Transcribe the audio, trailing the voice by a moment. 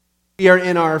We are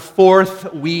in our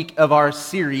fourth week of our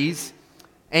series,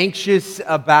 Anxious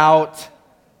About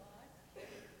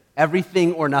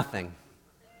Everything or Nothing,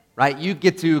 right? You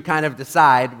get to kind of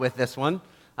decide with this one.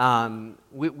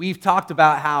 We've talked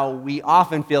about how we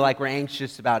often feel like we're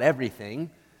anxious about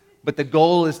everything, but the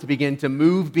goal is to begin to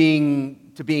move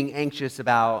to being anxious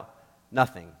about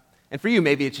nothing. And for you,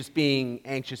 maybe it's just being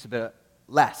anxious about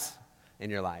less in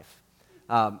your life.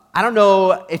 I don't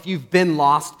know if you've been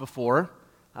lost before.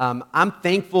 I'm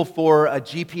thankful for a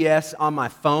GPS on my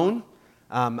phone.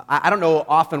 I don't know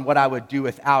often what I would do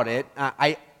without it.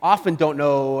 I often don't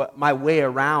know my way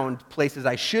around places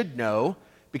I should know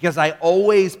because I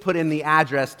always put in the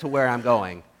address to where I'm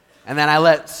going. And then I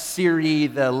let Siri,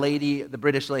 the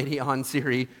British lady on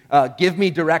Siri, give me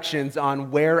directions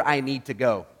on where I need to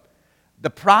go. The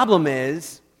problem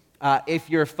is, if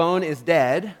your phone is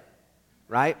dead,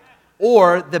 right?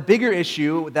 Or the bigger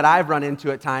issue that I've run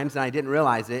into at times, and I didn't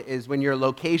realize it, is when your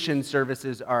location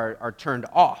services are turned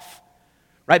off,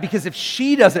 right? Because if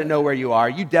she doesn't know where you are,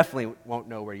 you definitely won't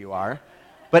know where you are.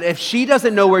 But if she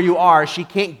doesn't know where you are, she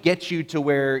can't get you to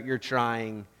where you're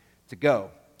trying to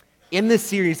go. In this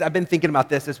series, I've been thinking about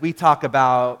this as we talk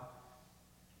about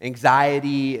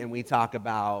anxiety and we talk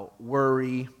about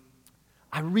worry.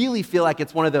 I really feel like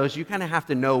it's one of those, you kind of have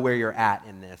to know where you're at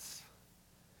in this.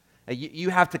 You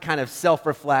have to kind of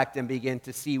self-reflect and begin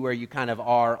to see where you kind of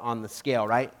are on the scale,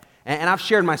 right? And I've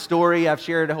shared my story. I've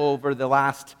shared over the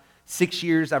last 6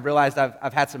 years. I've realized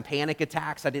I've had some panic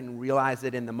attacks. I didn't realize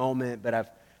it in the moment, but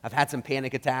I've had some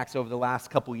panic attacks over the last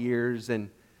couple years. And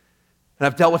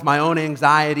I've dealt with my own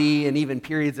anxiety and even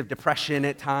periods of depression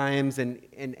at times.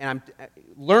 And I've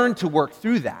learned to work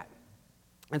through that.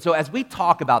 And so as we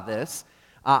talk about this,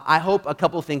 I hope a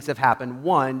couple things have happened.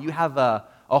 One, you have a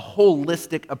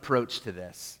holistic approach to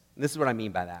this. And this is what I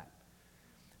mean by that.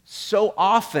 So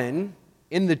often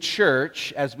in the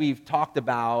church, as we've talked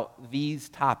about these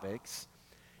topics,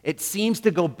 it seems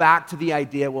to go back to the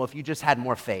idea, well, if you just had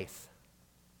more faith,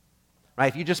 right?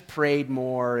 If you just prayed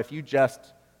more, if you just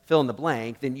fill in the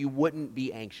blank, then you wouldn't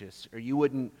be anxious or you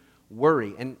wouldn't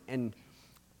worry. And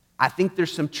I think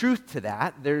there's some truth to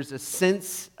that. There's a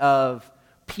sense of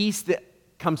peace that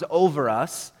comes over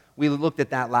us. We looked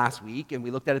at that last week, and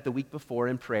we looked at it the week before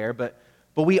in prayer, but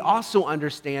we also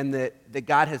understand that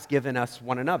God has given us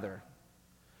one another,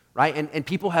 right? And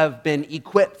people have been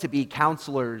equipped to be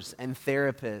counselors and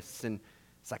therapists and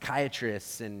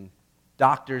psychiatrists and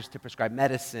doctors to prescribe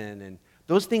medicine, and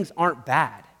those things aren't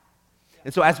bad.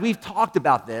 And so as we've talked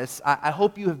about this, I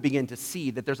hope you have begun to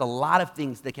see that there's a lot of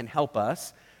things that can help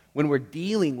us when we're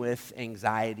dealing with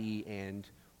anxiety and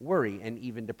worry and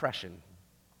even depression.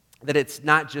 That it's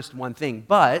not just one thing,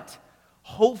 but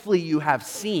hopefully you have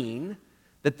seen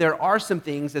that there are some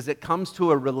things as it comes to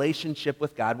a relationship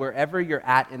with God, wherever you're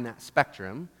at in that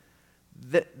spectrum,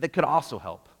 that could also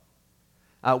help.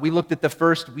 We looked at the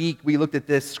first week, we looked at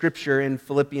this scripture in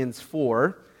Philippians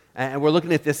 4, and we're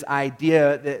looking at this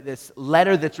idea, this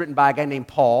letter that's written by a guy named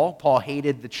Paul. Paul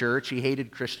hated the church, he hated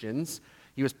Christians.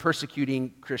 He was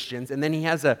persecuting Christians, and then he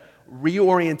has a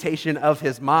reorientation of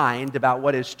his mind about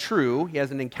what is true. He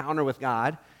has an encounter with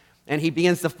God, and he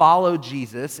begins to follow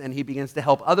Jesus, and he begins to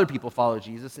help other people follow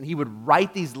Jesus, and he would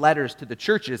write these letters to the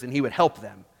churches, and he would help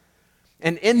them.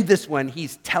 And in this one,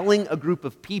 he's telling a group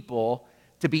of people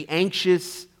to be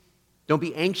anxious, don't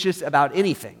be anxious about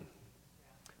anything.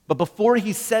 But before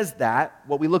he says that,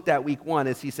 what we looked at week 1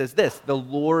 is he says this, the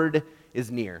Lord is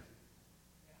near.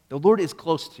 The Lord is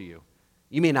close to you.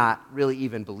 You may not really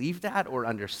even believe that or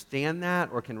understand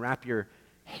that or can wrap your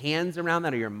hands around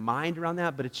that or your mind around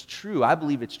that, but it's true. I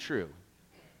believe it's true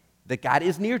that God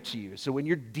is near to you. So when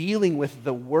you're dealing with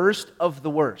the worst of the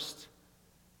worst,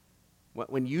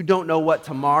 when you don't know what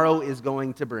tomorrow is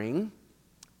going to bring,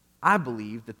 I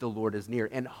believe that the Lord is near,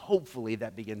 and hopefully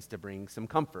that begins to bring some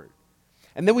comfort.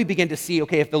 And then we begin to see,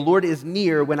 okay, if the Lord is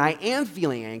near when I am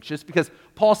feeling anxious, because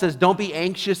Paul says don't be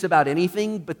anxious about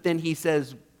anything, but then he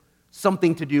says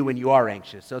something to do when you are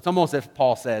anxious. So it's almost as if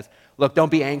Paul says, look, don't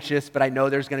be anxious, but I know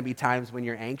there's going to be times when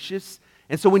you're anxious.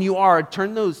 And so when you are,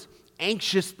 turn those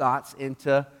anxious thoughts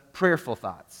into prayerful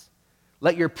thoughts.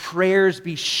 Let your prayers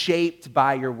be shaped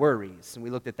by your worries. And we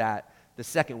looked at that the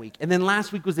second week. And then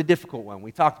last week was a difficult one.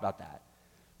 We talked about that.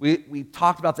 We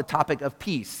talked about the topic of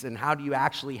peace and how do you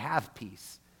actually have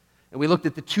peace. And we looked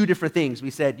at the two different things.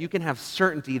 We said you can have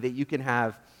certainty that you can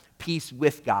have peace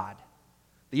with God.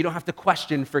 That you don't have to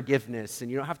question forgiveness and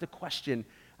you don't have to question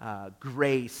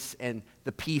grace and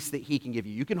the peace that he can give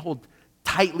you. You can hold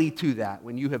tightly to that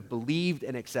when you have believed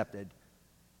and accepted,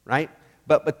 right?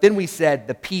 But then we said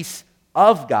the peace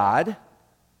of God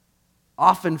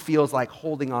often feels like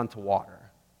holding on to water.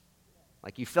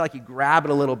 Like you feel like you grab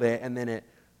it a little bit and then it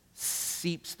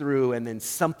seeps through and then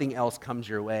something else comes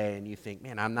your way and you think,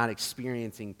 man, I'm not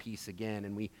experiencing peace again.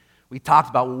 And we talked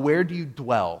about, where do you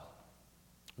dwell?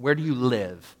 Where do you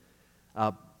live?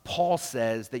 Paul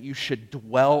says that you should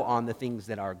dwell on the things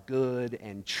that are good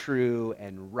and true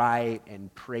and right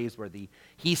and praiseworthy.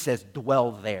 He says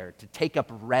dwell there, to take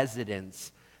up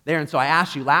residence there. And so I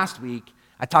asked you last week,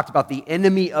 I talked about the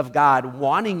enemy of God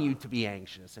wanting you to be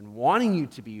anxious and wanting you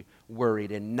to be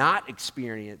worried and not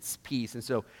experience peace. And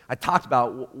so I talked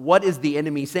about, what is the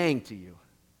enemy saying to you?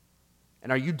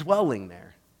 And are you dwelling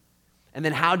there? And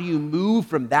then how do you move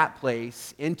from that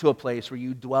place into a place where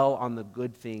you dwell on the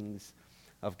good things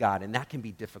of God? And that can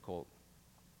be difficult.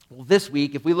 Well, this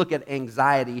week, if we look at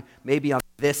anxiety, maybe on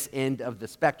this end of the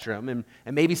spectrum,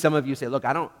 and maybe some of you say, look,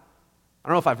 I don't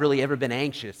know if I've really ever been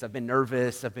anxious. I've been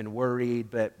nervous, I've been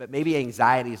worried, but maybe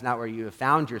anxiety is not where you have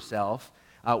found yourself.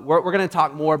 We're going to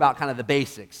talk more about kind of the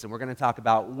basics, and we're going to talk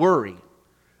about worry.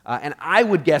 And I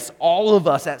would guess all of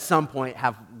us at some point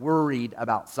have worried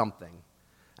about something.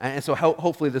 And so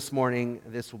hopefully this morning,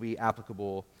 this will be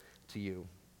applicable to you.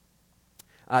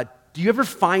 Do you ever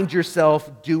find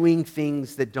yourself doing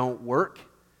things that don't work,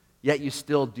 yet you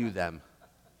still do them?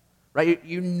 Right?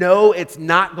 You know it's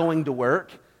not going to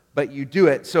work, but you do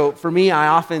it. So for me, I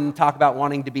often talk about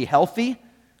wanting to be healthy,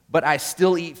 but I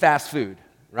still eat fast food,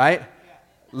 right?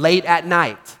 Late at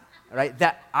night, right?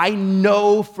 That I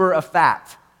know for a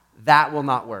fact that will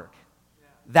not work.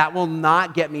 That will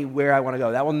not get me where I want to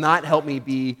go. That will not help me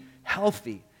be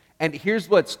healthy. And here's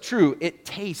what's true. It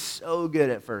tastes so good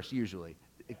at first, usually.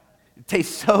 It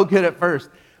tastes so good at first.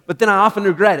 But then I often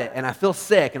regret it, and I feel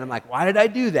sick, and I'm like, why did I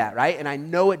do that, right? And I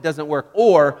know it doesn't work.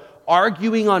 Or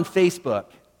arguing on Facebook.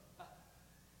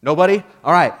 Nobody?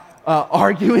 All right.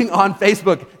 Arguing on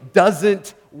Facebook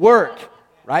doesn't work,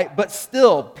 right? But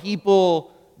still,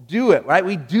 people do it, right?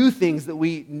 We do things that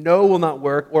we know will not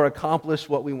work or accomplish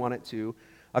what we want it to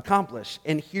accomplish.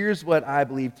 And here's what I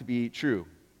believe to be true.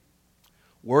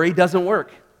 Worry doesn't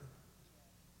work.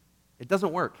 It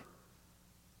doesn't work.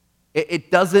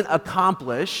 It doesn't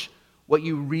accomplish what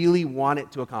you really want it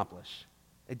to accomplish.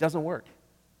 It doesn't work.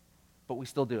 But we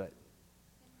still do it.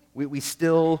 We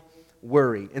still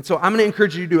worry. And so I'm going to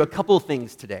encourage you to do a couple of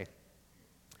things today.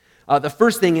 The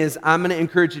first thing is I'm going to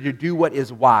encourage you to do what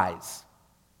is wise.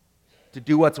 To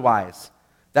do what's wise.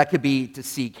 That could be to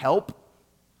seek help,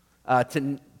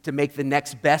 to make the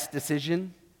next best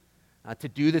decision, to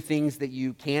do the things that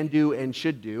you can do and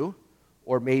should do,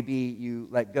 or maybe you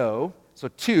let go. So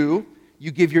 2,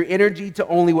 you give your energy to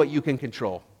only what you can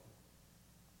control.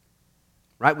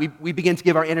 Right? We begin to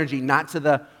give our energy not to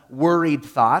the worried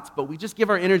thoughts, but we just give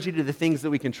our energy to the things that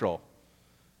we control.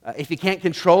 If you can't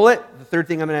control it, the third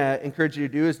thing I'm going to encourage you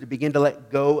to do is to begin to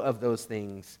let go of those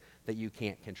things that you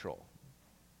can't control.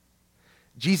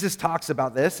 Jesus talks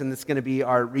about this, and it's going to be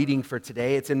our reading for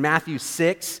today. It's in Matthew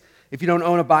 6. If you don't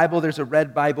own a Bible, there's a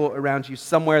red Bible around you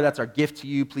somewhere. That's our gift to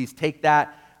you. Please take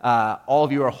that. All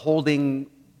of you are holding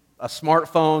a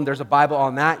smartphone. There's a Bible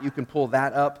on that. You can pull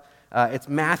that up. It's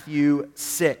Matthew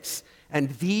 6. And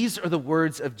these are the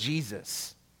words of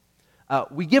Jesus.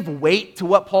 We give weight to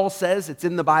what Paul says. It's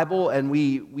in the Bible, and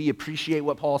we appreciate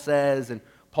what Paul says. And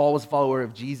Paul was a follower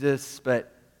of Jesus.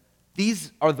 But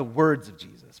these are the words of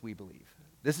Jesus, we believe.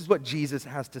 This is what Jesus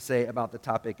has to say about the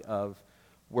topic of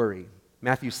worry.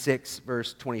 Matthew 6,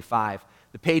 verse 25.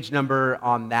 The page number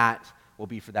on that will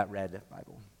be for that red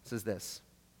Bible. It says this.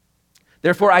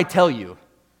 Therefore I tell you,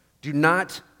 do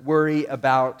not worry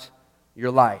about your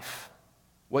life,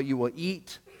 what you will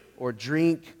eat or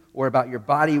drink, or about your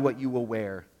body, what you will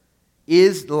wear.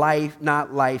 Is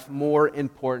not life more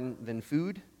important than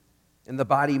food, and the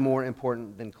body more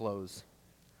important than clothes?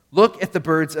 Look at the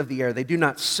birds of the air. They do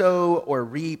not sow or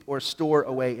reap or store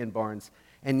away in barns,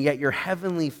 and yet your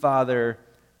heavenly Father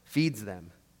feeds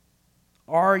them.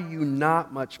 Are you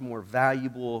not much more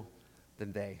valuable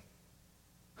than they?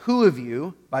 Who of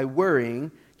you, by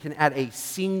worrying, can add a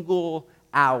single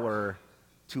hour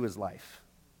to his life?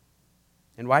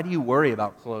 And why do you worry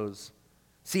about clothes?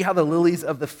 See how the lilies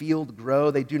of the field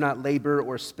grow. They do not labor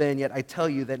or spin, yet I tell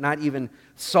you that not even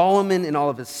Solomon in all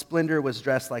of his splendor was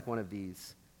dressed like one of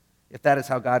these. If that is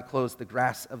how God clothes the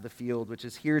grass of the field, which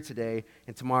is here today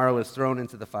and tomorrow is thrown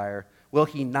into the fire, will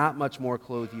he not much more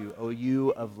clothe you, O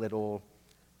you of little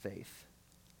faith?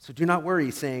 So do not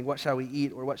worry, saying, what shall we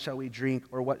eat, or what shall we drink,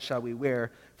 or what shall we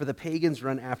wear? For the pagans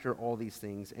run after all these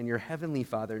things, and your heavenly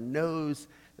Father knows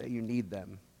that you need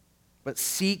them. But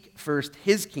seek first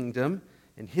his kingdom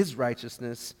and his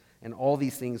righteousness, and all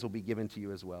these things will be given to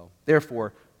you as well.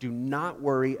 Therefore, do not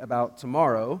worry about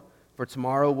tomorrow, for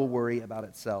tomorrow will worry about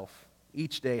itself.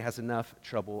 Each day has enough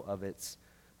trouble of its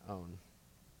own.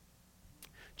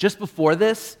 Just before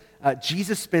this,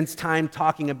 Jesus spends time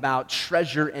talking about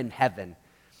treasure in heaven.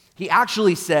 He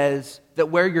actually says that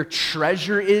where your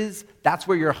treasure is, that's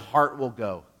where your heart will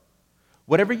go.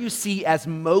 Whatever you see as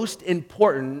most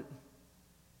important,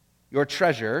 your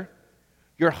treasure,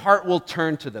 your heart will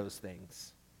turn to those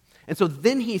things. And so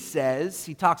then he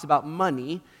talks about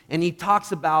money, and he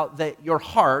talks about that your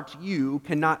heart, you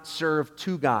cannot serve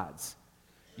two gods.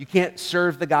 You can't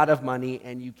serve the God of money,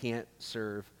 and you can't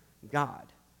serve God.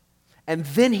 And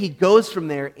then he goes from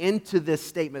there into this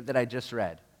statement that I just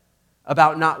read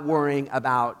about not worrying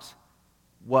about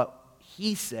what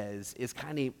he says is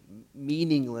kind of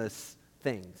meaningless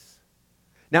things.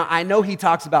 Now, I know he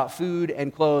talks about food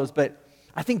and clothes, but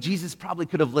I think Jesus probably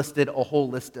could have listed a whole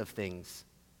list of things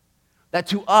that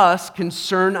to us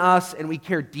concern us and we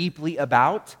care deeply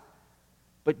about.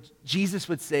 But Jesus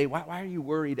would say, why are you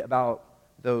worried about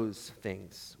those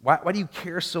things? Why do you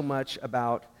care so much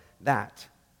about that?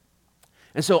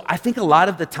 And so I think a lot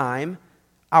of the time,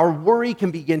 our worry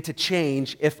can begin to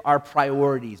change if our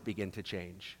priorities begin to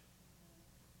change.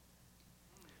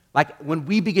 Like when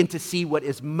we begin to see what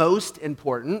is most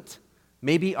important,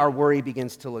 maybe our worry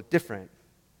begins to look different.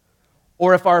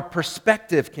 Or if our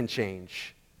perspective can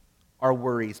change, our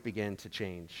worries begin to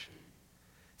change.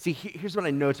 See, here's what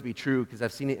I know to be true because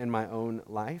I've seen it in my own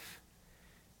life.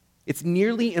 It's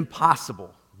nearly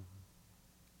impossible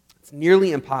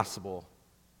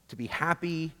to be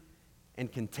happy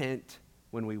and content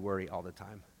when we worry all the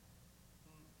time.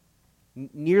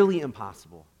 Nearly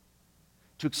impossible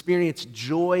to experience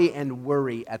joy and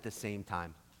worry at the same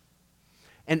time.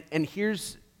 And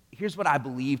here's what I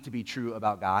believe to be true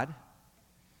about God.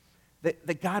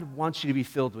 That God wants you to be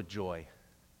filled with joy.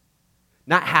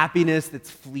 Not happiness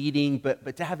that's fleeting,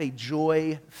 but to have a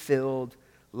joy-filled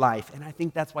life. And I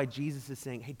think that's why Jesus is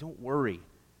saying, hey, don't worry.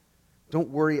 Don't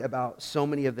worry about so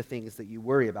many of the things that you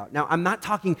worry about. Now, I'm not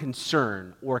talking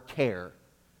concern or care,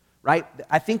 right?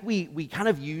 I think we kind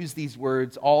of use these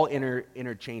words all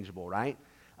interchangeable, right?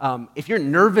 If you're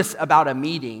nervous about a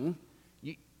meeting,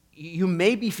 you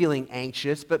may be feeling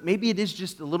anxious, but maybe it is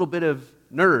just a little bit of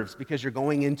nerves because you're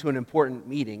going into an important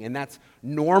meeting, and that's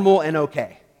normal and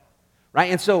okay, right?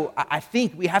 And so I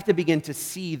think we have to begin to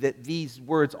see that these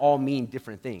words all mean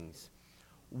different things.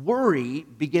 Worry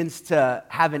begins to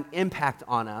have an impact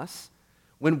on us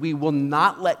when we will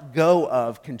not let go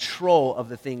of control of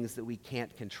the things that we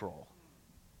can't control.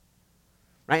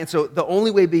 Right? And so the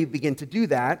only way we begin to do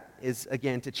that is,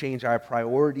 again, to change our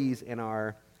priorities and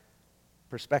our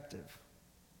perspective.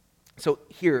 So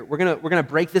here, we're gonna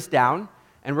break this down,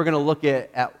 and we're going to look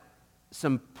at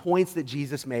some points that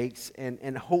Jesus makes,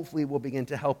 and hopefully will begin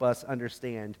to help us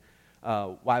understand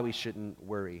why we shouldn't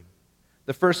worry.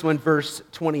 The first one, verse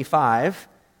 25,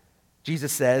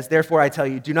 Jesus says, "Therefore I tell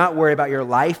you, do not worry about your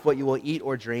life, what you will eat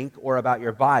or drink, or about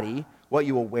your body, what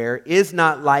you will wear. Is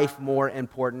not life more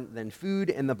important than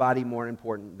food, and the body more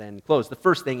important than clothes?" The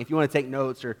first thing, if you want to take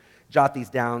notes or jot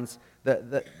these down,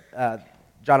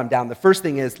 jot them down. The first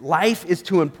thing is, life is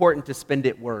too important to spend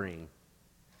it worrying.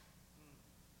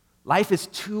 Life is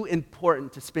too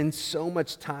important to spend so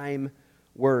much time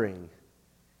worrying.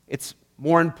 It's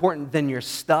more important than your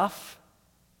stuff.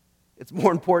 It's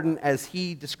more important, as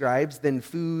he describes, than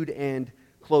food and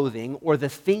clothing, or the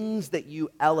things that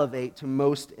you elevate to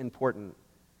most important.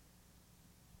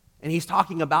 And he's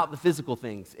talking about the physical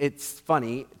things. It's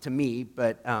funny to me,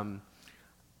 but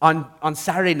on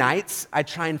Saturday nights, I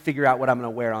try and figure out what I'm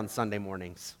going to wear on Sunday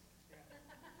mornings.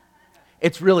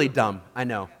 It's really dumb, I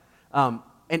know.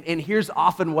 And here's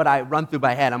often what I run through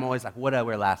my head. I'm always like, what did I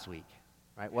wear last week?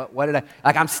 Right? What did I,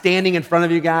 like I'm standing in front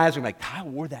of you guys, I'm like, I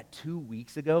wore that 2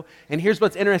 weeks ago. And here's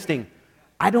what's interesting.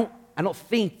 I don't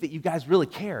think that you guys really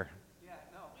care.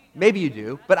 Maybe you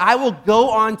do. But I will go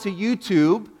on to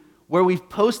YouTube where we've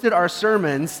posted our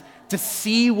sermons to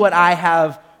see what I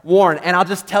have worn. And I'll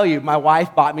just tell you, my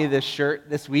wife bought me this shirt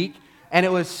this week, and it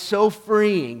was so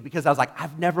freeing because I was like,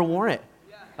 I've never worn it.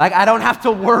 Like, I don't have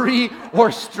to worry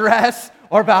or stress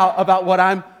or about what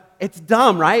I'm. It's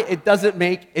dumb, right? It doesn't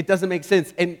make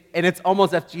sense. And it's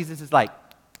almost as if Jesus is like,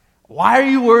 why are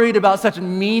you worried about such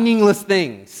meaningless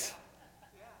things?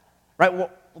 Right?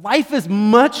 Well, life is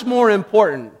much more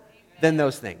important than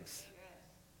those things.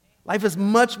 Life is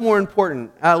much more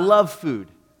important. I love food.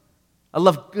 I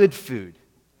love good food.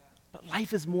 But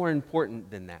life is more important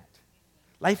than that.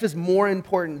 Life is more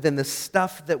important than the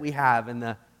stuff that we have and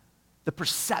the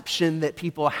perception that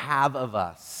people have of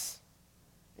us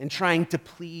and trying to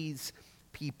please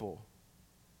people.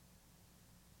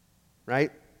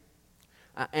 Right?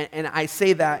 And I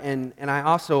say that, and I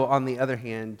also, on the other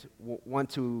hand, want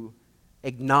to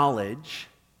acknowledge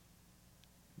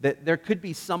that there could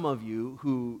be some of you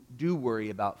who do worry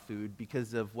about food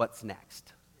because of what's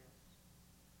next.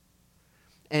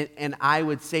 And I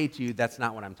would say to you, that's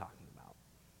not what I'm talking about.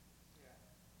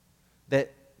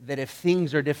 That if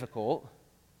things are difficult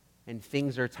and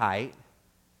things are tight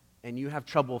and you have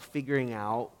trouble figuring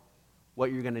out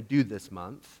what you're going to do this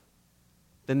month,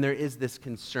 then there is this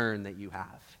concern that you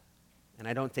have. And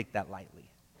I don't take that lightly.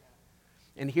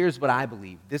 And here's what I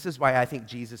believe. This is why I think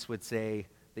Jesus would say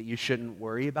that you shouldn't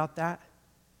worry about that.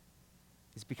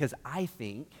 Is because I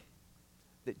think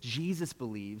that Jesus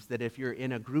believes that if you're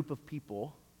in a group of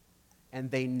people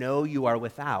and they know you are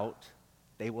without,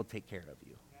 they will take care of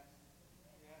you.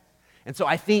 And so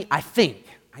I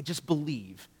just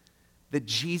believe that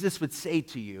Jesus would say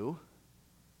to you,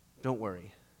 don't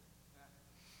worry.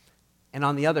 And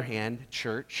on the other hand,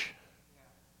 church,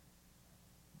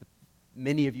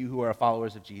 many of you who are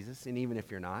followers of Jesus, and even if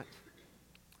you're not,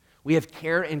 we have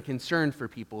care and concern for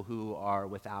people who are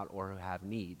without or who have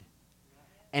need.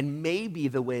 And maybe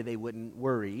the way they wouldn't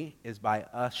worry is by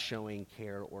us showing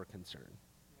care or concern.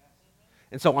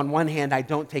 And so on one hand, I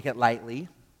don't take it lightly,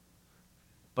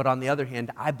 but on the other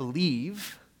hand, I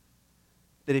believe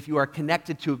that if you are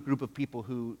connected to a group of people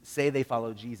who say they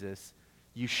follow Jesus,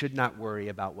 you should not worry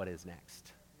about what is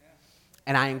next.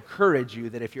 And I encourage you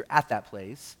that if you're at that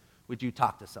place, would you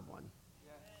talk to someone?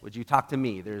 Would you talk to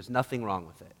me? There's nothing wrong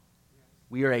with it.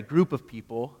 We are a group of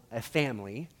people, a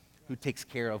family, who takes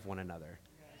care of one another.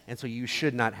 And so you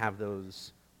should not have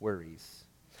those worries.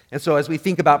 And so as we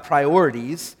think about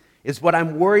priorities, is what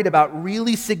I'm worried about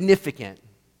really significant?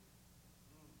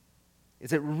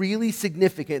 Is it really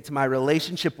significant to my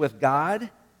relationship with God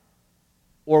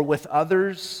or with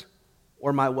others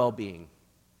or my well-being?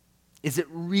 Is it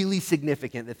really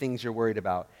significant, the things you're worried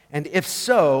about? And if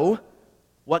so,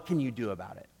 what can you do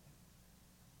about it?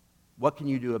 What can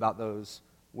you do about those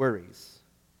worries?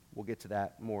 We'll get to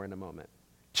that more in a moment.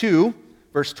 2,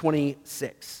 verse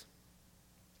 26.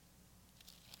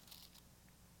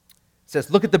 It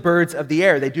says, look at the birds of the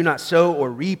air. They do not sow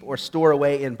or reap or store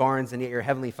away in barns, and yet your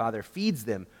heavenly Father feeds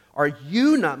them. Are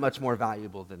you not much more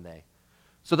valuable than they?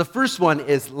 So the first one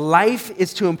is life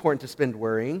is too important to spend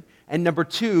worrying. And number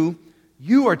 2,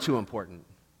 you are too important.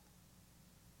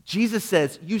 Jesus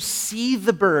says, you see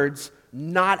the birds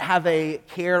not have a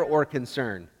care or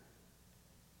concern.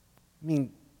 I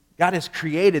mean, God has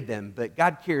created them, but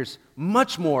God cares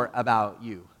much more about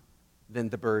you than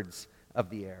the birds of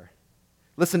the air.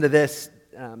 Listen to this.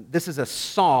 This is a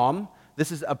psalm.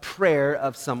 This is a prayer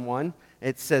of someone.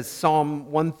 It says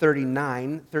Psalm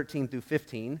 139, 13 through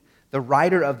 15. The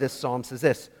writer of this psalm says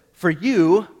this, for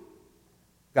you,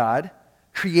 God,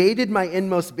 created my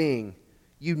inmost being.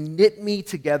 You knit me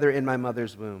together in my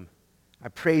mother's womb. I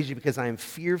praise you because I am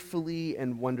fearfully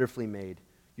and wonderfully made.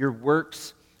 Your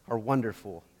works are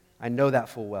wonderful. I know that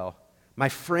full well. My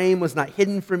frame was not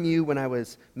hidden from you when I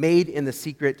was made in the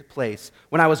secret place.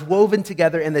 When I was woven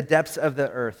together in the depths of the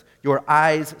earth, your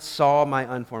eyes saw my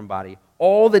unformed body.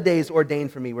 All the days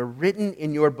ordained for me were written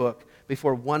in your book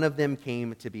before one of them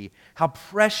came to be. How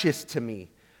precious to me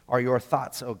are your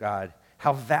thoughts, O God.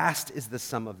 How vast is the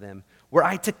sum of them. Were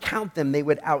I to count them, they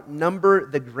would outnumber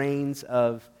the grains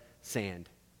of sand.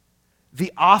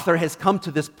 The author has come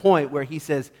to this point where he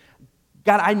says,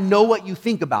 God, I know what you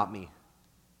think about me.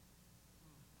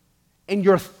 And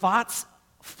your thoughts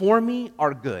for me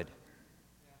are good.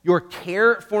 Your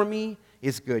care for me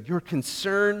is good. Your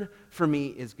concern for me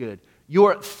is good.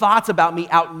 Your thoughts about me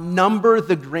outnumber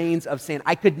the grains of sand.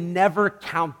 I could never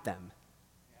count them.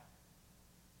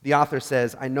 The author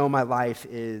says, I know my life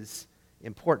is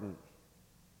important.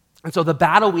 And so the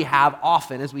battle we have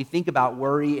often as we think about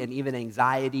worry and even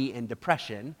anxiety and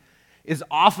depression is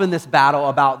often this battle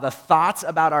about the thoughts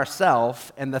about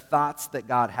ourselves and the thoughts that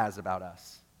God has about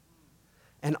us.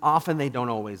 And often they don't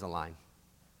always align.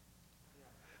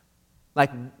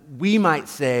 Like we might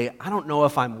say, I don't know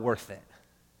if I'm worth it.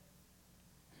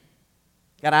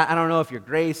 God, I don't know if your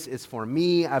grace is for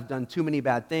me. I've done too many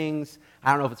bad things.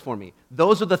 I don't know if it's for me.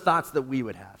 Those are the thoughts that we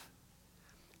would have.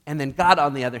 And then God,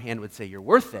 on the other hand, would say, you're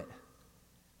worth it.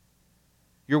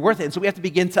 You're worth it. And so we have to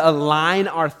begin to align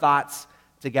our thoughts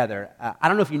together. I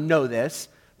don't know if you know this,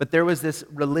 but there was this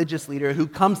religious leader who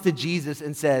comes to Jesus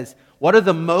and says, what are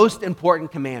the most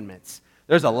important commandments?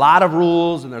 There's a lot of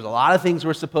rules and there's a lot of things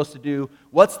we're supposed to do.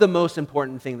 What's the most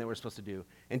important thing that we're supposed to do?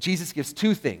 And Jesus gives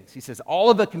 2 things. He says all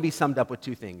of it can be summed up with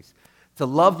 2 things. To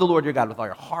love the Lord your God with all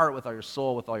your heart, with all your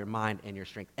soul, with all your mind, and your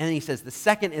strength. And then he says the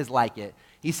second is like it.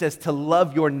 He says to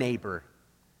love your neighbor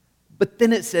But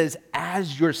then it says,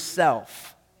 as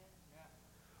yourself.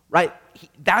 Right?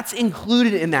 That's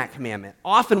included in that commandment.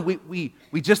 Often we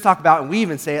just talk about, and we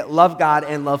even say it, love God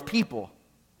and love people.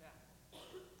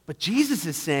 But Jesus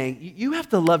is saying, you have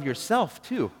to love yourself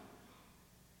too.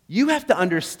 You have to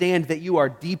understand that you are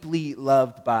deeply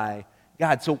loved by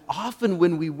God. So often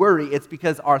when we worry, it's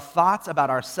because our thoughts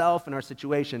about ourselves and our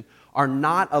situation are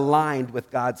not aligned with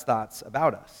God's thoughts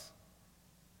about us.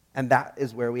 And that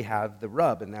is where we have the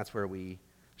rub, and that's where we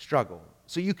struggle.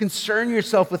 So you concern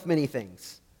yourself with many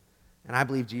things. And I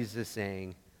believe Jesus is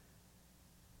saying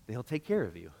that he'll take care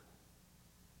of you.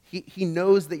 He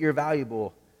knows that you're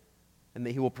valuable and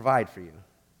that he will provide for you.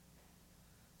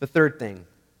 The third thing,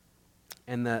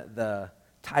 and the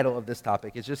title of this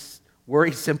topic, is just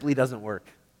worry simply doesn't work.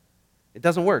 It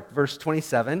doesn't work. Verse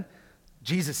 27,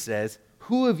 Jesus says,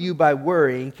 who of you by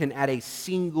worrying can add a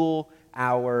single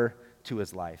hour to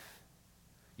his life?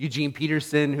 Eugene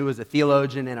Peterson, who was a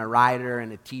theologian and a writer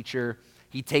and a teacher,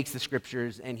 he takes the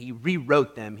scriptures and he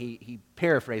rewrote them. He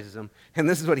paraphrases them. And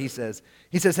this is what he says.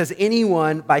 He says, has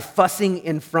anyone, by fussing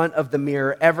in front of the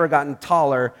mirror, ever gotten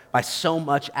taller by so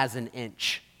much as an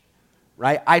inch?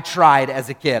 Right? I tried as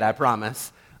a kid, I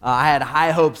promise. I had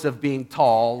high hopes of being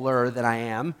taller than I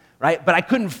am, right? But I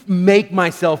couldn't make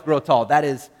myself grow tall. That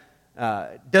is,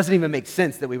 doesn't even make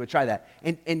sense that we would try that.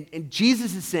 And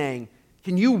Jesus is saying,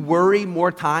 can you worry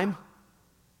more time?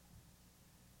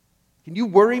 Can you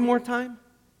worry more time?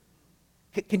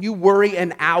 Can you worry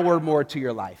an hour more to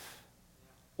your life?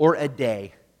 Or a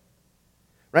day?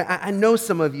 Right? I know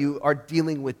some of you are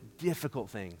dealing with difficult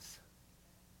things.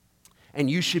 And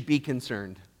you should be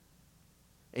concerned.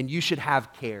 And you should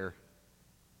have care.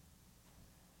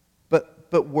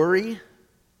 But worry,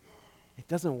 it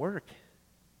doesn't work.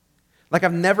 Like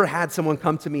I've never had someone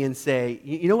come to me and say,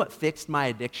 you know what fixed my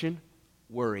addiction?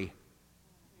 Worry.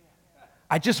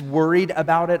 I just worried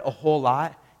about it a whole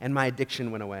lot, and my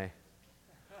addiction went away.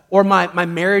 Or my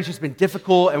marriage has been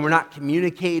difficult, and we're not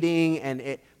communicating,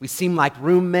 and we seem like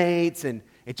roommates, and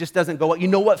it just doesn't go well. You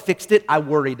know what fixed it? I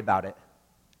worried about it.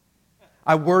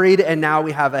 I worried, and now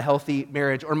we have a healthy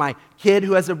marriage. Or my kid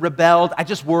who has rebelled, I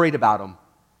just worried about him.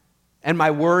 And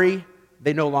my worry,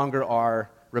 they no longer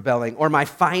are rebelling. Or my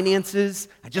finances,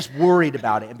 I just worried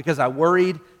about it. And because I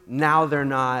worried, now they're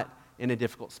not in a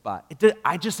difficult spot.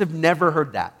 I just have never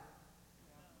heard that.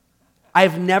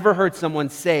 I've never heard someone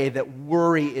say that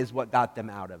worry is what got them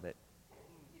out of it.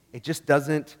 It just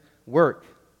doesn't work.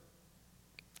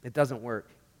 It doesn't work.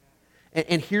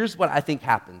 And here's what I think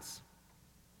happens.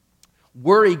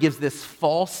 Worry gives this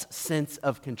false sense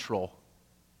of control.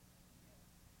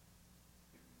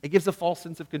 It gives a false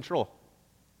sense of control.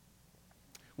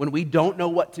 When we don't know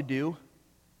what to do,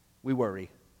 we worry.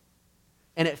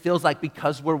 And it feels like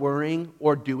because we're worrying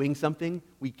or doing something,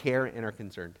 we care and are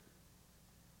concerned.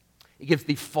 It gives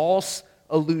the false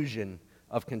illusion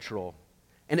of control.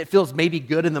 And it feels maybe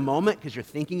good in the moment because you're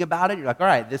thinking about it. You're like, all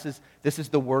right, this is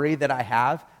the worry that I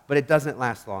have, but it doesn't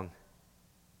last long.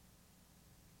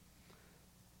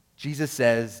 Jesus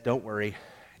says, don't worry.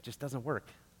 It just doesn't work.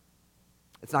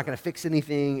 It's not going to fix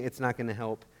anything. It's not going to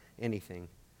help anything.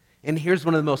 And here's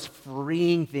one of the most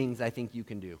freeing things I think you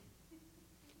can do.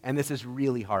 And this is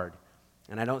really hard.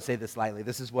 And I don't say this lightly.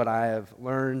 This is what I have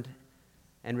learned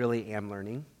and really am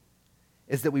learning,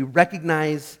 is that we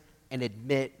recognize and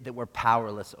admit that we're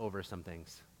powerless over some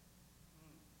things.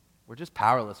 We're just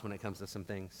powerless when it comes to some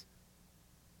things.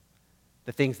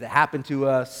 The things that happen to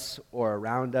us or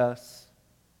around us.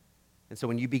 And so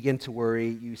when you begin to worry,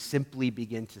 you simply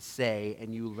begin to say,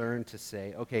 and you learn to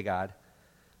say, okay, God,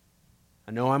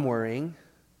 I know I'm worrying,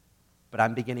 but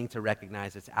I'm beginning to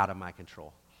recognize it's out of my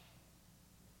control.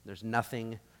 There's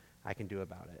nothing I can do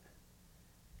about it.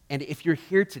 And if you're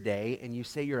here today and you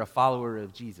say you're a follower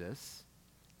of Jesus,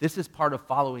 this is part of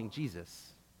following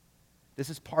Jesus. This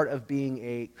is part of being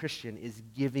a Christian, is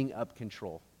giving up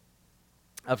control,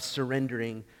 of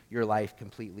surrendering your life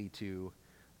completely to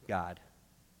God.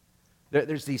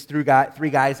 There's these three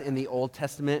guys in the Old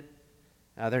Testament.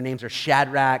 Their names are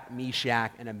Shadrach,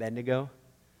 Meshach, and Abednego.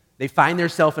 They find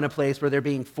themselves in a place where they're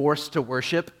being forced to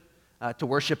worship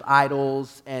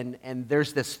idols, and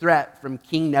there's this threat from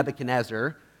King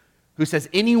Nebuchadnezzar, who says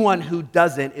anyone who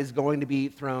doesn't is going to be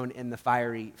thrown in the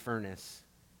fiery furnace.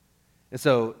 And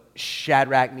so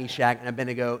Shadrach, Meshach, and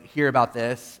Abednego hear about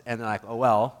this, and they're like, oh,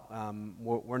 well,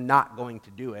 we're not going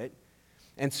to do it.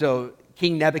 And so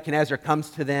King Nebuchadnezzar comes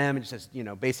to them and says,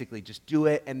 basically just do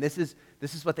it. And this is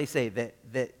what they say,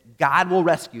 that God will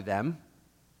rescue them,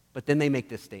 but then they make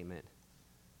this statement,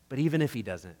 but even if he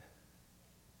doesn't.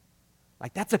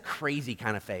 Like, that's a crazy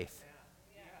kind of faith.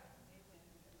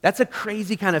 That's a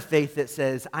crazy kind of faith that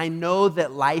says, I know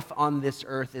that life on this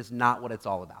earth is not what it's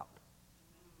all about.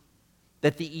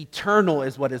 That the eternal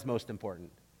is what is most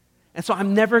important. And so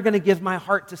I'm never going to give my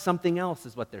heart to something else,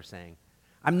 is what they're saying.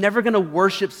 I'm never going to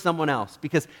worship someone else,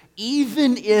 because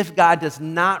even if God does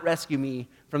not rescue me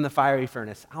from the fiery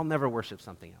furnace, I'll never worship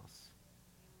something else.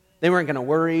 They weren't going to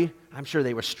worry. I'm sure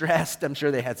they were stressed. I'm sure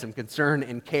they had some concern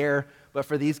and care. But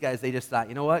for these guys, they just thought,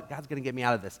 you know what? God's going to get me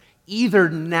out of this. Either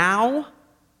now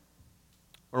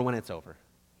or when it's over.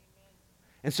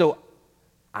 And so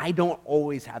I don't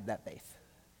always have that faith.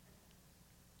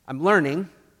 I'm learning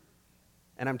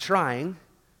and I'm trying,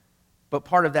 but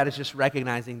part of that is just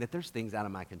recognizing that there's things out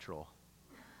of my control.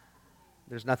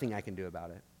 There's nothing I can do about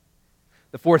it.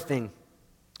 The fourth thing,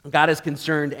 God is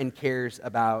concerned and cares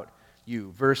about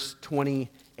you. Verse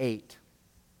 28.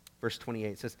 Verse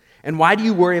 28 says, "And why do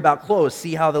you worry about clothes?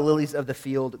 See how the lilies of the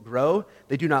field grow?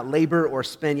 They do not labor or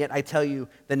spin, yet I tell you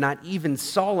that not even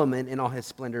Solomon in all his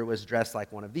splendor was dressed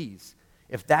like one of these.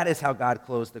 If that is how God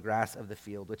clothes the grass of the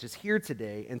field, which is here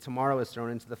today and tomorrow is thrown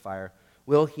into the fire,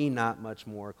 will he not much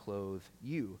more clothe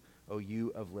you, O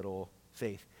you of little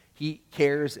faith?" He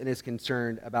cares and is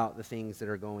concerned about the things that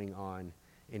are going on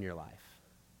in your life.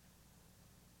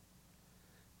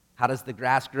 How does the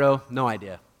grass grow? No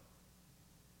idea.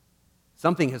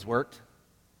 Something has worked.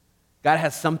 God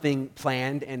has something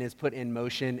planned and is put in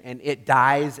motion, and it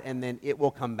dies, and then it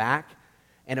will come back,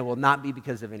 and it will not be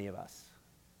because of any of us.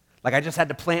 Like, I just had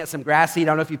to plant some grass seed. I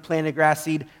don't know if you planted grass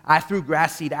seed. I threw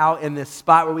grass seed out in this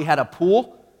spot where we had a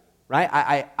pool, right?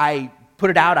 I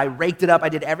put it out. I raked it up. I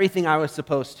did everything I was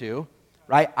supposed to,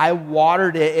 right? I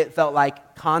watered it, it felt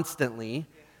like, constantly.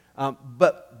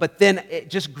 But then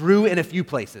it just grew in a few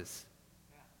places,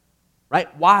 right?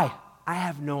 Why? I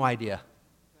have no idea.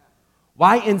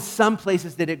 Why in some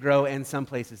places did it grow and some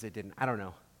places it didn't? I don't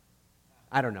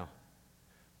know.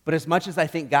 But as much as I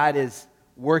think God is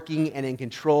working and in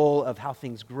control of how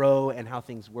things grow and how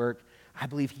things work, I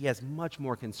believe he has much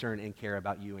more concern and care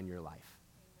about you and your life.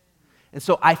 And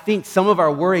so I think some of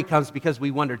our worry comes because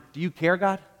we wonder, do you care,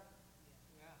 God?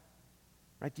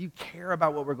 Right? Do you care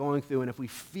about what we're going through? And if we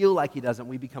feel like he doesn't,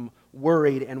 we become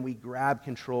worried and we grab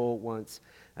control once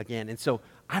again. And so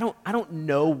I don't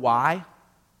know why.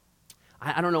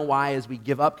 I don't know why, as we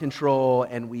give up control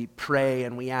and we pray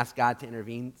and we ask God to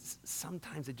intervene,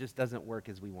 sometimes it just doesn't work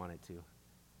as we want it to.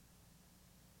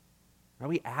 Right?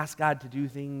 We ask God to do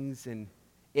things, and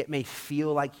it may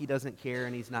feel like he doesn't care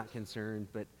and he's not concerned,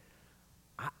 but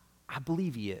I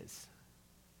believe he is.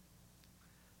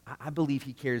 I believe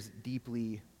he cares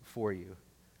deeply for you.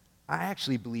 I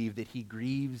actually believe that he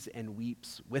grieves and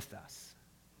weeps with us.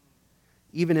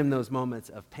 Even in those moments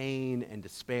of pain and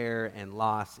despair and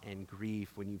loss and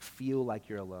grief, when you feel like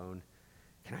you're alone,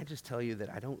 can I just tell you that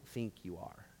I don't think you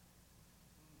are?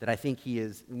 That I think he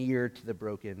is near to the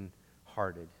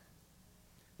brokenhearted.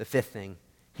 The fifth thing,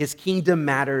 his kingdom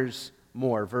matters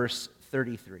more. Verse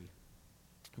 33.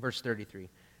 Verse 33.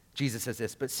 Jesus says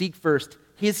this, "But seek first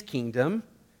his kingdom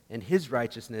and his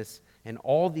righteousness, and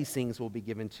all these things will be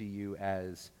given to you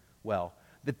as well."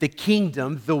 That the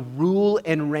kingdom, the rule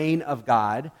and reign of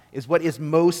God, is what is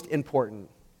most important.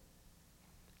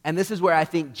 And this is where I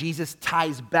think Jesus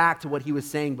ties back to what he was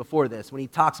saying before this. When he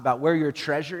talks about where your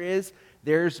treasure is,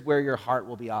 there's where your heart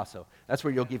will be also. That's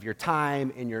where you'll give your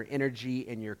time and your energy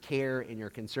and your care and your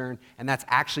concern. And that's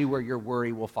actually where your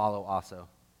worry will follow also.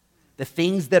 The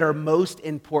things that are most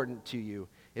important to you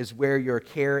is where your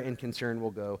care and concern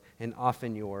will go, and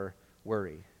often your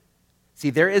worry. See,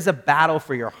 there is a battle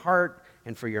for your heart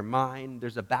and for your mind.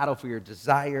 There's a battle for your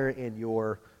desire and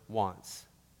your wants.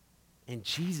 And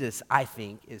Jesus, I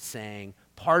think, is saying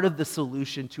part of the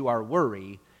solution to our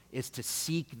worry is to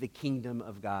seek the kingdom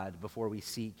of God before we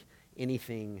seek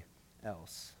anything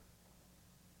else.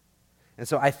 And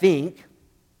so I think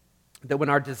that when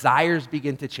our desires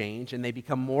begin to change and they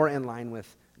become more in line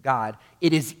with God,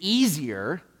 it is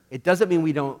easier. It doesn't mean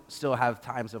we don't still have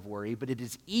times of worry, but it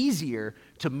is easier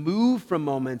to move from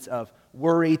moments of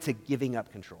worry to giving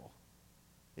up control.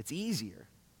 It's easier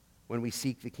when we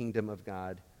seek the kingdom of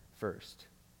God first.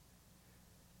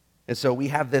 And so we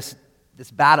have this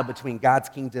battle between God's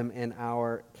kingdom and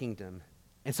our kingdom.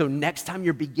 And so next time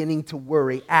you're beginning to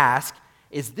worry, ask,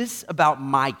 is this about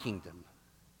my kingdom?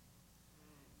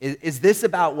 Is this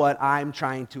about what I'm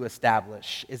trying to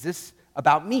establish? Is this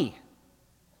about me?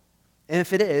 And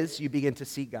if it is, you begin to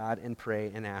seek God and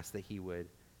pray and ask that he would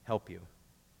help you.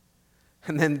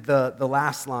 And then the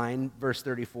last line, verse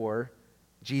 34,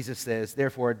 Jesus says,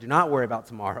 "Therefore, do not worry about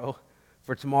tomorrow,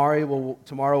 for tomorrow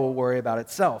will worry about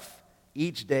itself.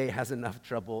 Each day has enough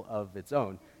trouble of its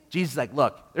own." Jesus is like,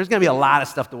 look, there's going to be a lot of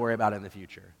stuff to worry about in the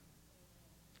future.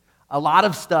 A lot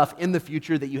of stuff in the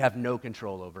future that you have no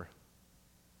control over.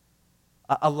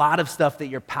 A lot of stuff that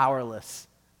you're powerless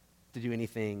to do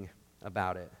anything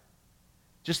about it.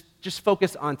 Just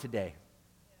focus on today.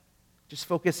 Just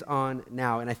focus on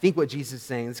now. And I think what Jesus is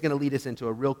saying, this is going to lead us into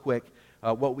a real quick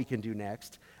what we can do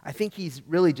next. I think he's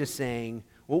really just saying,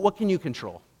 well, what can you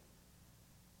control?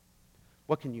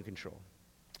 What can you control?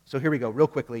 So here we go, real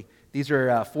quickly. These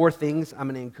are 4 things I'm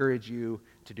going to encourage you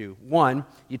to do. 1,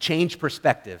 you change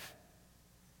perspective.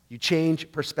 You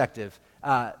change perspective.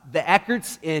 The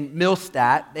Eckerts in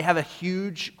Millstadt, they have a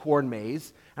huge corn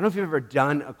maze. I don't know if you've ever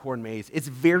done a corn maze. It's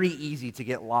very easy to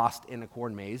get lost in a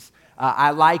corn maze.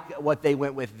 I like what they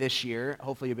went with this year.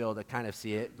 Hopefully you'll be able to kind of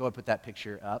see it. Go ahead and put that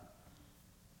picture up.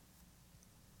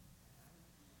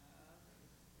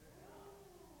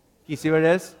 Can you see what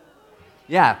it is?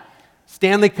 Yeah.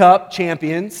 Stanley Cup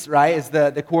champions, right, is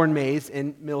the corn maze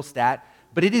in Millstadt.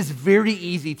 But it is very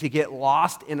easy to get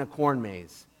lost in a corn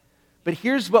maze. But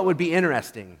here's what would be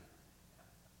interesting.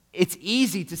 It's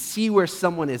easy to see where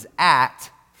someone is at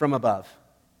from above.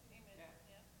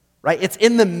 Right? It's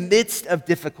in the midst of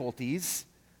difficulties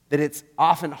that it's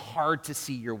often hard to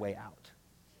see your way out.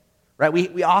 Right?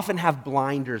 We often have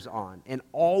blinders on, and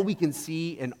all we can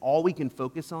see and all we can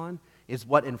focus on is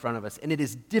what in front of us. And it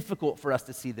is difficult for us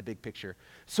to see the big picture.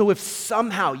 So if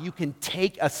somehow you can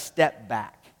take a step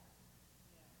back,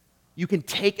 you can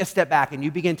take a step back and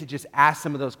you begin to just ask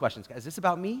some of those questions. Is this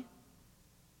about me?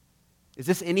 Is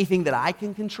this anything that I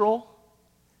can control?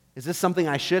 Is this something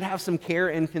I should have some care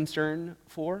and concern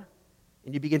for?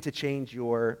 And you begin to change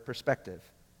your perspective.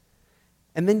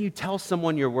 And then you tell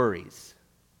someone your worries.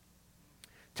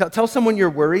 Tell someone your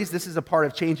worries. This is a part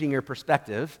of changing your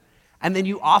perspective. And then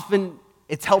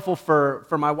it's helpful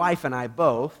for my wife and I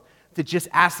both to just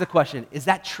ask the question, is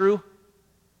that true?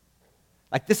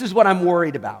 Like, this is what I'm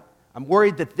worried about. I'm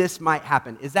worried that this might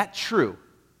happen. Is that true?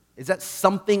 Is that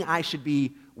something I should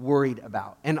be worried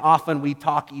about? And often we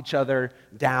talk each other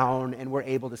down and we're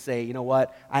able to say, you know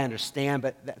what, I understand,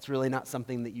 but that's really not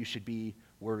something that you should be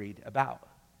worried about.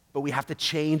 But we have to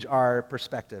change our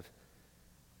perspective.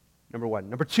 Number 1.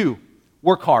 Number 2,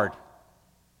 work hard.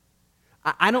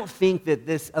 I don't think that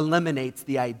this eliminates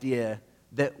the idea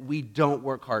that we don't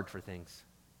work hard for things.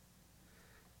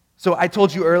 So I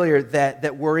told you earlier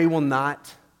that worry will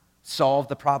not solve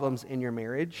the problems in your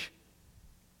marriage,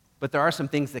 but there are some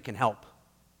things that can help.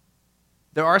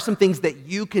 There are some things that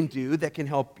you can do that can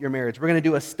help your marriage. We're going to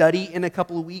do a study in a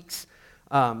couple of weeks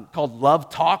called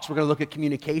Love Talks. We're going to look at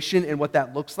communication and what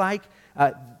that looks like.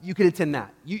 You could attend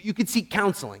that. You could seek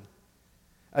counseling.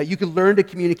 You could learn to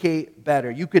communicate better.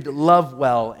 You could love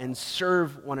well and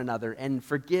serve one another and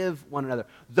forgive one another.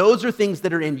 Those are things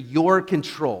that are in your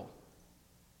control.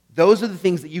 Those are the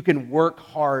things that you can work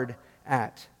hard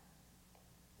at.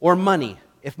 Or money.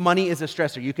 If money is a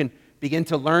stressor, you can begin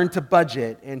to learn to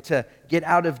budget and to get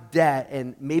out of debt,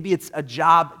 and maybe it's a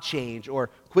job change or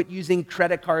quit using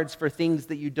credit cards for things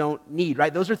that you don't need,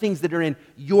 right? Those are things that are in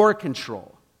your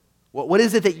control. What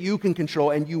is it that you can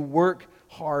control, and you work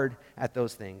hard at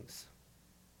those things?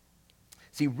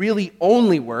 See, really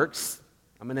only works,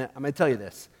 I'm gonna tell you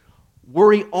this,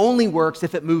 worry only works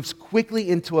if it moves quickly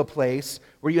into a place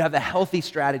where you have a healthy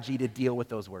strategy to deal with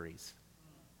those worries.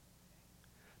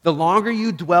 The longer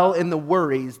you dwell in the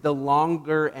worries, the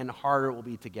longer and harder it will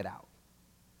be to get out.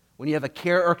 When you have a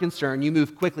care or concern, you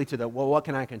move quickly to what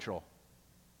can I control?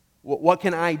 What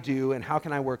can I do, and how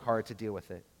can I work hard to deal with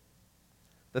it?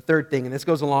 The third thing, and this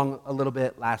goes along a little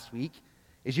bit last week,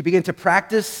 is you begin to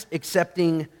practice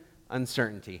accepting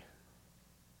uncertainty.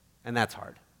 And that's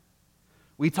hard.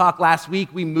 We talked last week,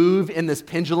 we move in this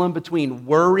pendulum between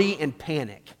worry and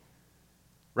panic,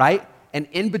 right? And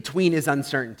in between is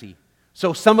uncertainty.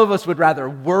 So some of us would rather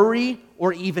worry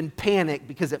or even panic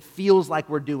because it feels like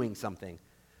we're doing something.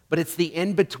 But it's the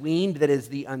in-between that is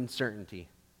the uncertainty.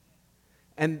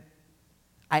 And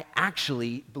I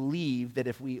actually believe that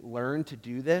if we learn to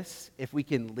do this, if we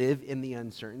can live in the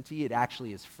uncertainty, it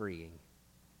actually is freeing.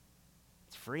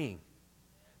 It's freeing.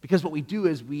 Because what we do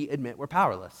is we admit we're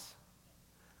powerless.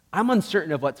 I'm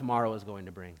uncertain of what tomorrow is going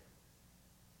to bring.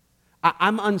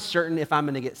 I'm uncertain if I'm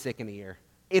going to get sick in a year.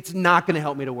 It's not going to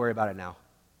help me to worry about it now.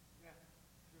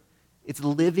 It's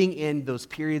living in those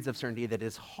periods of certainty that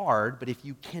is hard, but if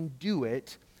you can do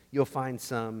it, you'll find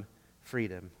some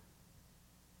freedom.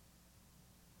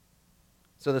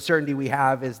 So the certainty we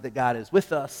have is that God is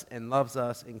with us and loves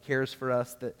us and cares for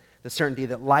us, that the certainty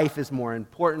that life is more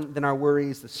important than our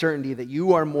worries, the certainty that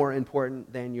you are more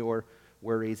important than your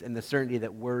worries, and the certainty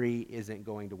that worry isn't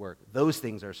going to work. Those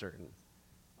things are certain.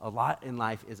 A lot in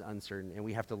life is uncertain, and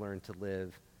we have to learn to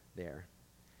live there.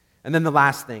 And then the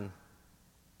last thing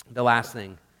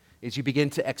is you begin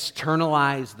to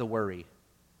externalize the worry.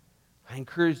 I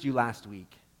encouraged you last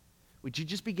week. Would you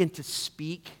just begin to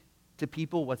speak to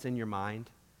people what's in your mind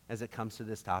as it comes to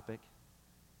this topic?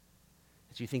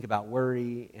 As you think about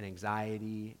worry and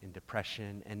anxiety and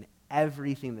depression and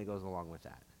everything that goes along with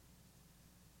that.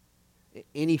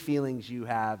 Any feelings you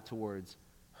have towards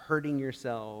hurting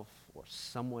yourself or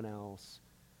someone else,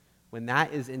 when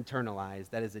that is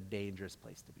internalized, that is a dangerous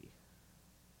place to be.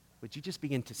 Would you just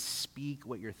begin to speak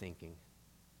what you're thinking?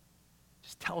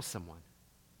 Just tell someone.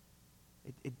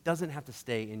 It doesn't have to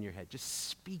stay in your head. Just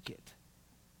speak it.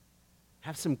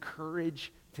 Have some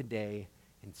courage today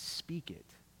and speak it.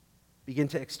 Begin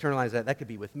to externalize that. That could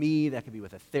be with me. That could be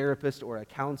with a therapist or a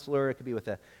counselor. It could be with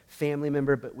a family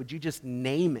member. But would you just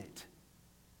name it?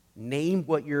 Name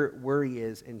what your worry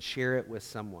is and share it with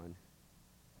someone.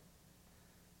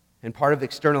 And part of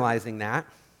externalizing that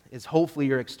is hopefully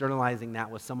you're externalizing that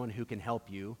with someone who can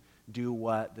help you do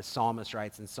what the psalmist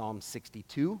writes in Psalm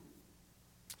 62.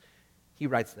 He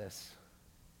writes this: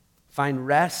 "Find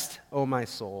rest, O my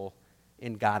soul,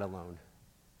 in God alone.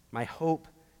 My hope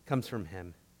comes from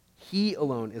him. He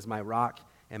alone is my rock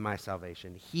and my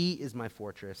salvation. He is my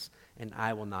fortress, and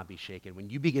I will not be shaken." When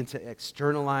you begin to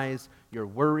externalize your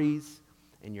worries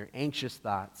and your anxious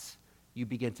thoughts, you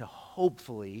begin to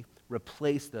hopefully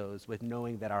replace those with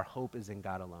knowing that our hope is in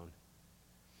God alone.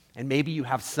 And maybe you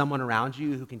have someone around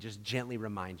you who can just gently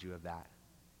remind you of that,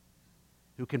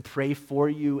 who can pray for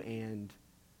you and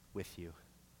with you.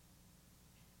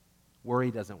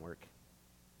 Worry doesn't work.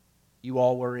 You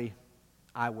all worry.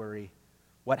 I worry.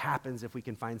 What happens if we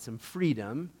can find some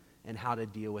freedom in how to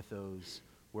deal with those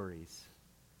worries?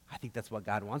 I think that's what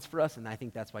God wants for us, and I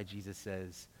think that's why Jesus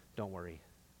says, don't worry.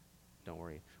 Don't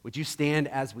worry. Would you stand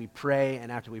as we pray,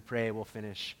 and after we pray, we'll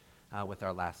finish with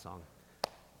our last song.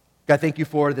 God, thank you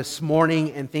for this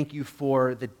morning, and thank you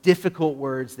for the difficult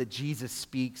words that Jesus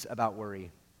speaks about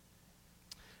worry.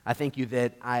 I thank you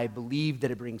that I believe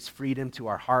that it brings freedom to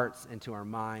our hearts and to our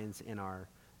minds in our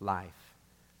life,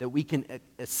 that we can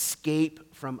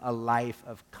escape from a life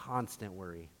of constant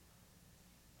worry,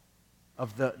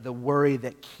 of the worry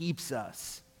that keeps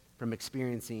us from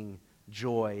experiencing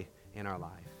joy in our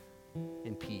life,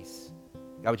 in peace.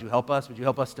 God, would you help us? Would you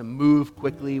help us to move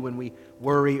quickly when we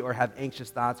worry or have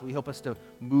anxious thoughts? Will you help us to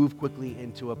move quickly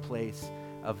into a place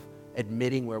of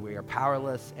admitting where we are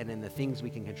powerless, and in the things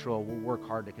we can control, we'll work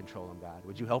hard to control them, God.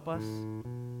 Would you help us?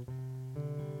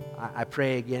 I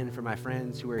pray again for my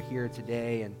friends who are here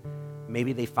today, and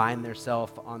maybe they find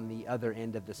themselves on the other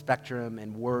end of the spectrum,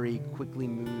 and worry quickly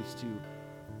moves to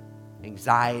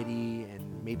anxiety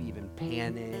and maybe even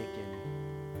panic.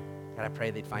 And God, I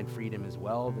pray they'd find freedom as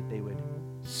well, that they would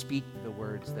speak the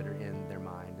words that are in their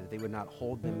mind, that they would not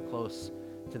hold them close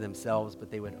to themselves, but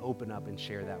they would open up and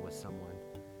share that with someone.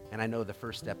 And I know the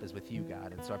first step is with you,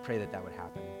 God, and so I pray that that would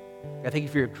happen. God, thank you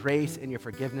for your grace and your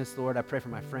forgiveness, Lord. I pray for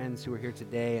my friends who are here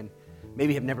today and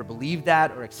maybe have never believed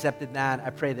that or accepted that. I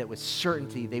pray that with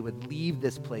certainty they would leave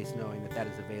this place knowing that that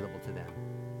is available to them,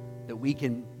 that we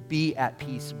can be at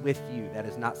peace with you. That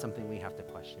is not something we have to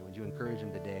question. Would you encourage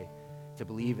them today to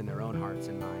believe in their own hearts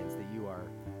and minds that you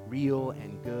are real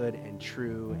and good and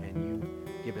true, and you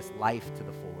give us life to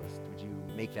the fullest? Would you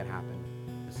make that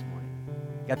happen this morning?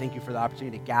 God, thank you for the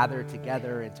opportunity to gather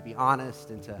together and to be honest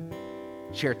and to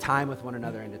share time with one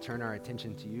another and to turn our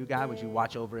attention to you. God, would you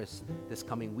watch over us this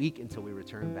coming week until we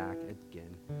return back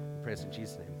again? We pray this in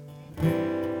Jesus'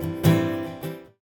 name.